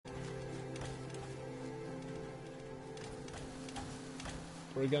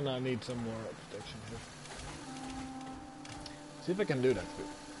We're gonna need some more protection here. See if I can do that.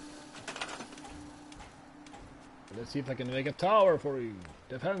 Let's see if I can make a tower for you.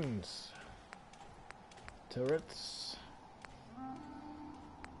 Defense. Turrets.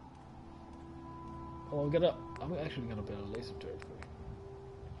 Oh, I'm actually gonna build a laser turret for you.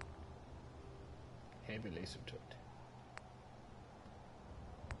 Heavy laser turret.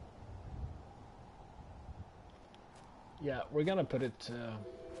 Yeah, we're gonna put it. There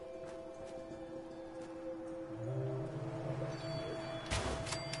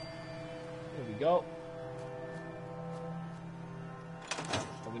we go.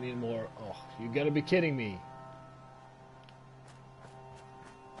 Oh, we need more. Oh, you gotta be kidding me.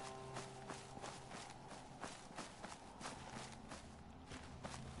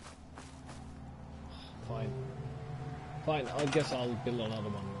 Fine. Fine, I guess I'll build another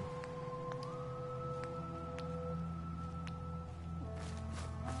one.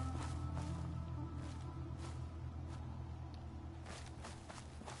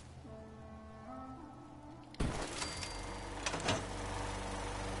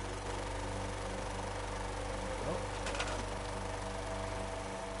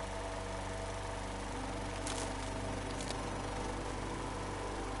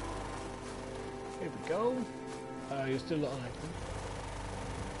 Here we go. You're still on, I think.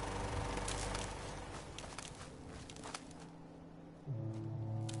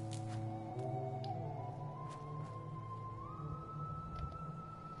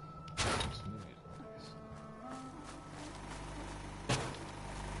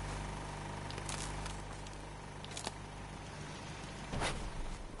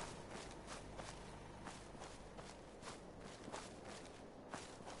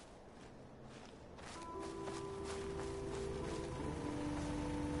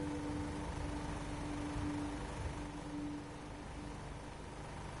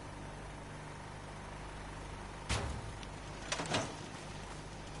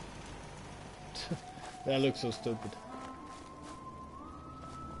 That looks so stupid.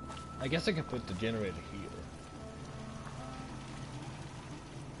 I guess I can put the generator here.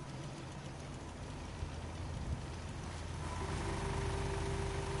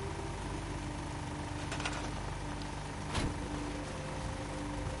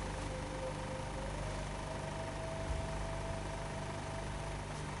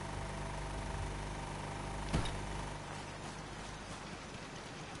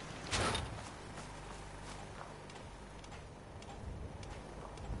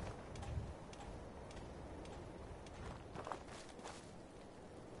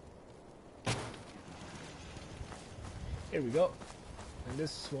 Here we go. And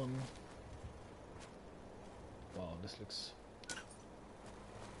this one... Wow, this looks...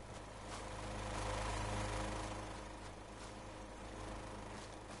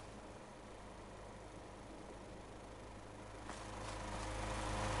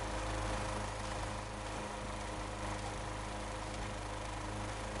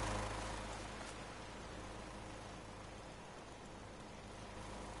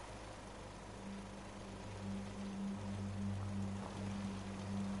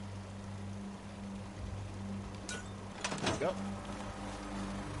 Go.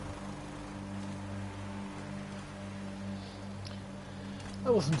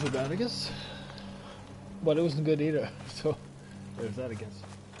 That wasn't too bad, I guess. But it wasn't good either, so there's that, I guess.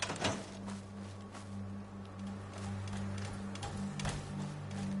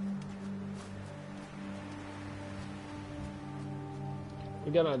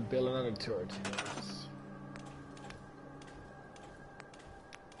 We're gonna build another turret here.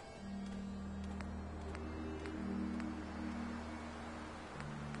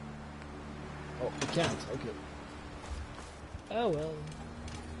 Oh, we can't. Okay. Oh well.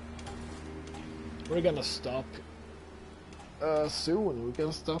 We're gonna stop soon. We're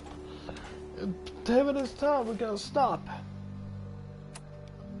gonna stop. 10 minutes time. We're gonna stop.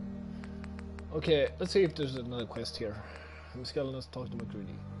 Okay, let's see if there's another quest here. Skeletons talk to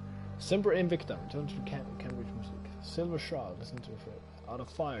McCready. Semper Invicta. Return to Cambridge music. Silver Shroud. Listen to Out of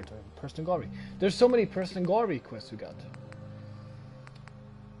Fire. To Persongari. There's so many Persongari quests we got.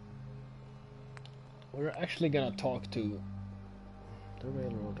 We're actually gonna talk to the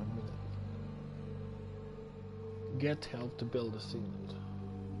railroad. Get help to build a sealant.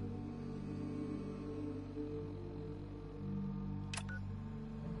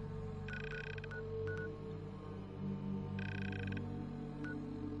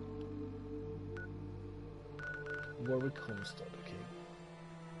 Warwick Homestead, okay.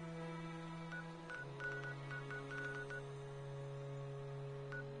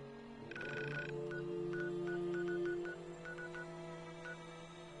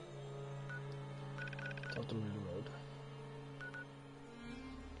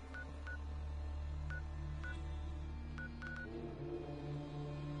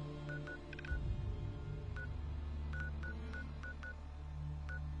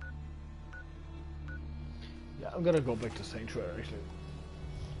 I'm gonna go back to Sanctuary actually.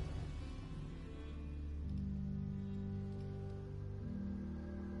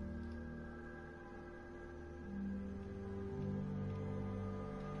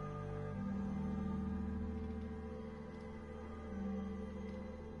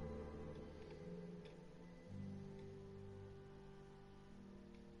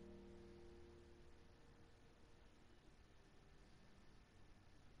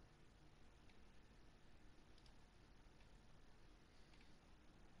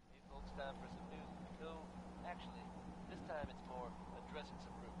 Time for some news. Though, actually, this time it's more addressing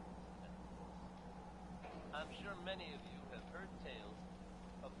some rumors. I'm sure many of you have heard tales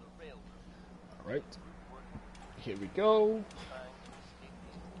of the railroad. Alright. Here we go.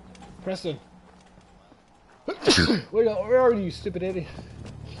 Preston. Where are you, stupid idiot?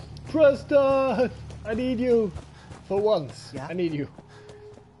 Preston! I need you. For once. Yeah? I need you.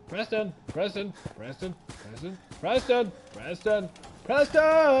 Preston! Preston! Preston! Preston! Preston! Preston!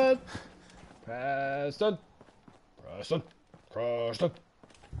 Preston! Preston! Preston! Preston!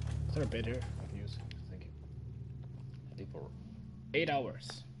 Is there a bed here I can use? Thank you. I think for 8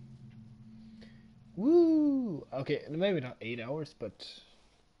 hours. Woo! Okay, maybe not 8 hours, but...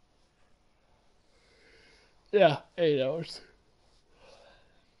 yeah, 8 hours.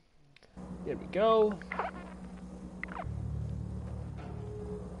 Here we go.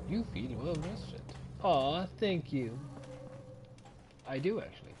 You feel well rested. Aw, thank you. I do,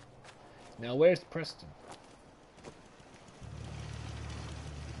 actually. Now, where's Preston?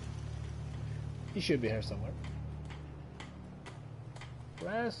 He should be here somewhere.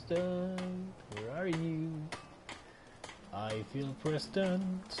 Preston, where are you? I feel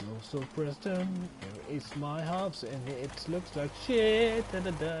Preston, so Preston. Here is my house, and it looks like shit. Da da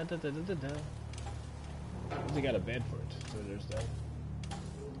da da da da da. They got a bed for it, so there's that.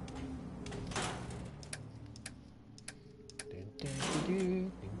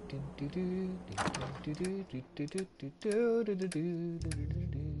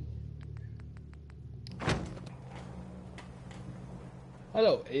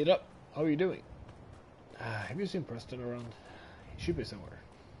 Hello, Ada. How are you doing? Have you seen Preston around? He should be somewhere.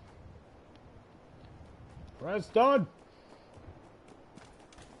 Preston!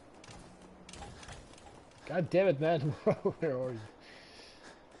 God damn it, man. Where are you?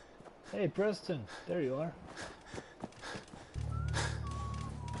 Hey, Preston. There you are.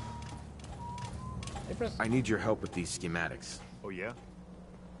 Hey, Preston. I need your help with these schematics. Oh yeah?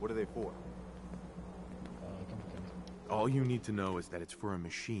 What are they for? All you need to know is that it's for a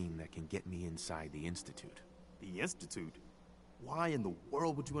machine that can get me inside the Institute. The Institute? Why in the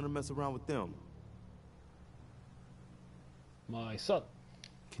world would you want to mess around with them? My son.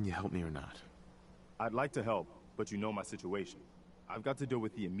 Can you help me or not? I'd like to help, but you know my situation. I've got to deal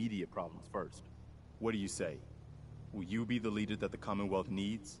with the immediate problems first. What do you say? Will you be the leader that the Commonwealth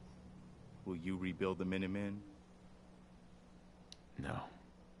needs? Will you rebuild the Minutemen? No.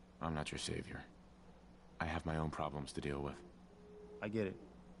 I'm not your savior. I have my own problems to deal with. I get it.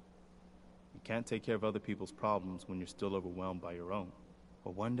 You can't take care of other people's problems when you're still overwhelmed by your own.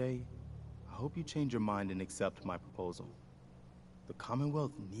 But one day, I hope you change your mind and accept my proposal. The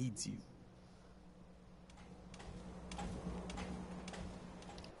Commonwealth needs you.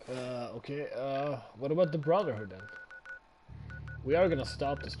 Okay, what about the Brotherhood then? We are gonna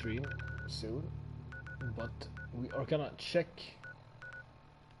stop the stream soon, but we are gonna check.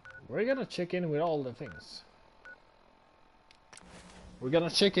 We're gonna check in with all the things. We're gonna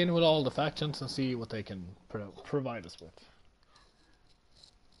check in with all the factions and see what they can provide us with.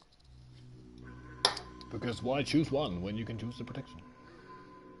 Because why choose one when you can choose the protection?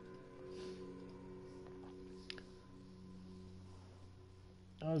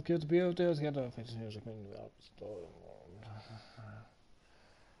 Oh, it's good to be out there. It's got to fix here.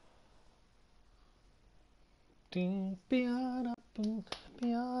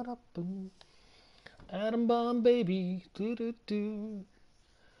 Atom bomb baby, do do do.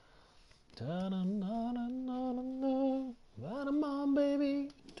 Atom bomb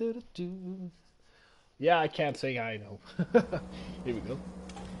baby, do do do. Yeah, I can't sing. I know. Here we go.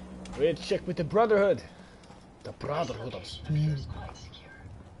 Let's check with the Brotherhood. The Brotherhood of Steel.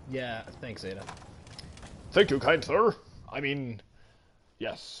 Yeah, thanks, Ada. Thank you, kind sir. I mean,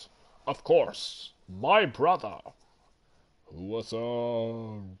 yes, of course. My brother, who was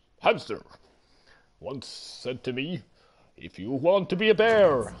a hamster, once said to me, if you want to be a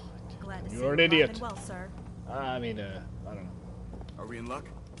bear, you're an idiot. Well, sir. I mean, I don't know. Are we in luck,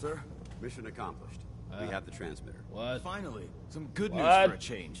 sir? Mission accomplished. We have the transmitter. What? Finally, some good news What? for a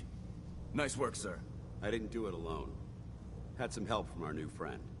change. Nice work, sir. I didn't do it alone. Had some help from our new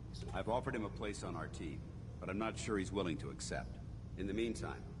friend. I've offered him a place on our team. but I'm not sure he's willing to accept. In the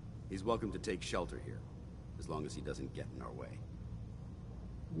meantime, he's welcome to take shelter here, as long as he doesn't get in our way.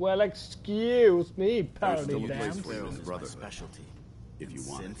 Well, excuse me, There's parody still a place dams. for you in the Sales is my Brotherhood, specialty. if you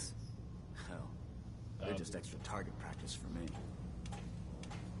want it. Synths? Hell, they're just extra target practice for me.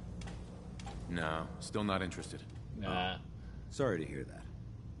 No, still not interested. Nah. Sorry to hear that.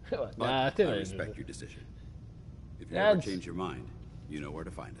 But Nah, I I think respect your decision. If you ever That's- change your mind, you know where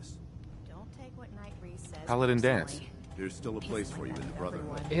to find us. Don't take what Night Reese says Paladin dance. personally. There's still a place for you in the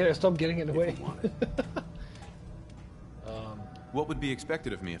Brotherhood. Here, stop getting in the If way. you want it. What would be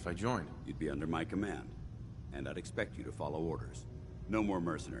expected of me if I joined? You'd be under my command, and I'd expect you to follow orders. No more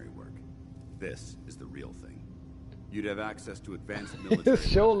mercenary work. This is the real thing. You'd have access to advanced military His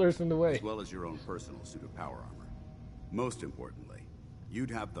shoulders in the way. as well as your own personal suit of power armor. Most importantly,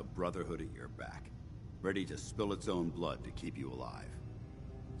 you'd have the Brotherhood at your back, ready to spill its own blood to keep you alive.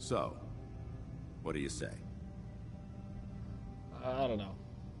 So, what do you say? I don't know.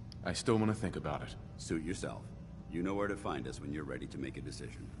 I still want to think about it. Suit yourself. You know where to find us when you're ready to make a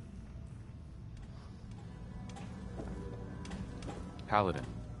decision. Paladin.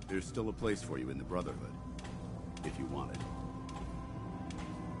 There's still a place for you in the Brotherhood, if you want it.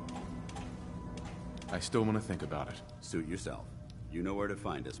 I still want to think about it. Suit yourself. You know where to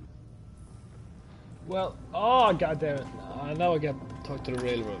find us. Well, oh god damn it! Now I got to talk to the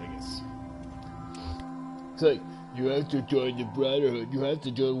railroad, I guess. It's like, you have to join the Brotherhood. You have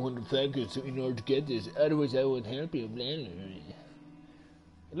to join one of the factions in order to get this. Otherwise, I won't help you. Blah, blah, blah.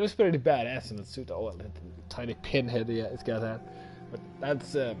 It looks pretty badass in the suit. Oh, well, that tiny pinhead, yeah, it's got that. But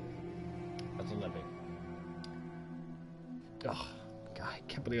that's a living. Oh, God, I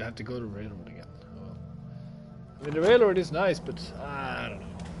can't believe I have to go to the railroad again. Oh, well. I mean, the railroad is nice, but I don't know.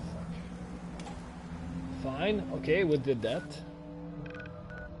 Fine, okay, we did that.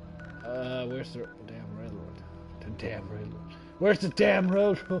 Where's the damn railroad? The damn railroad. Where's the damn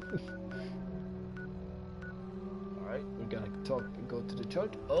railroad? Alright, we're gonna go to the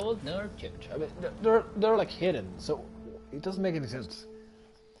church. Old North Church. I mean, they're like hidden, so it doesn't make any sense.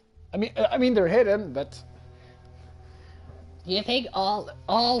 I mean they're hidden, but do you think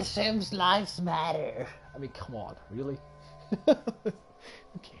all Sims' lives matter? I mean, come on, really? Who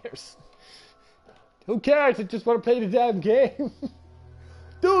cares? Who cares? I just want to play the damn game.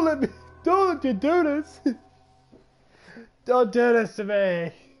 Don't let you do this. Don't do this to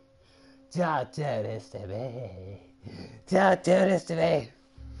me. Don't do this to me. Don't do this to me.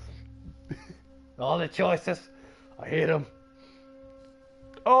 All the choices, I hate them.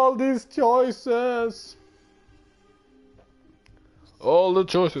 All these choices. All the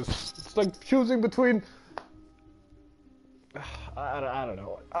choices. It's like choosing between I don't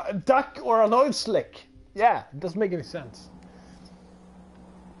know. A duck or an oil slick. Yeah, it doesn't make any sense.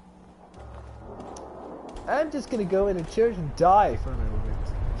 I'm just gonna go in a church and die for a little bit.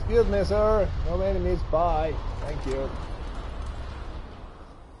 Excuse me, sir. No enemies. Bye. Thank you.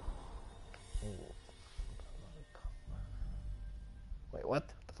 Wait, what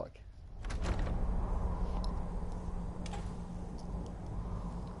the fuck?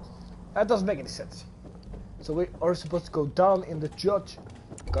 That doesn't make any sense. So we are supposed to go down in the church.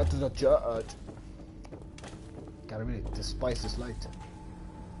 Got to the church. Gotta really despise this light.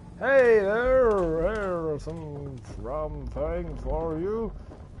 Hey there, here's some thing for you.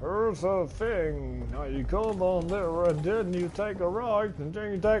 Here's a thing. Now you go down there and then you take a right and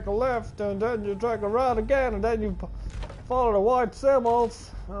then you take a left and then you take a right again and then you follow the white symbols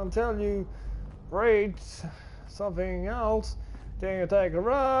until you read something else. Then you take a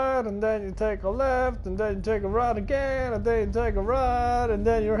right, and then you take a left, and then you take a right again, and then you take a right, and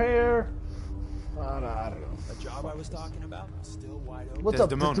then you're here. I don't know. The job I was talking about, still wide open. What's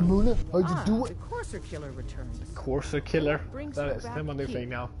up, Desdemona? Desdemona? How'd you do The it? Courser Killer returns. Courser Killer. Brings That you is back him on the here. thing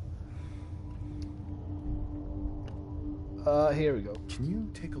now. Here we go. Can you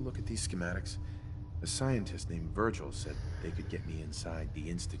take a look at these schematics? A scientist named Virgil said they could get me inside the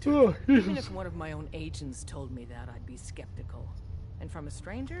Institute. Oh, Even if one of my own agents told me that, I'd be skeptical. And from a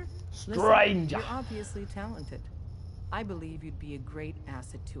stranger? Listen, Stranger. you're obviously talented. I believe you'd be a great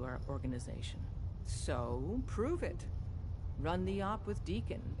asset to our organization. So, prove it. Run the op with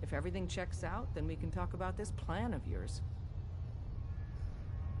Deacon. If everything checks out, then we can talk about this plan of yours.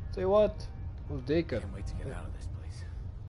 Say what? Who's Deacon? Can't wait to get out of this place.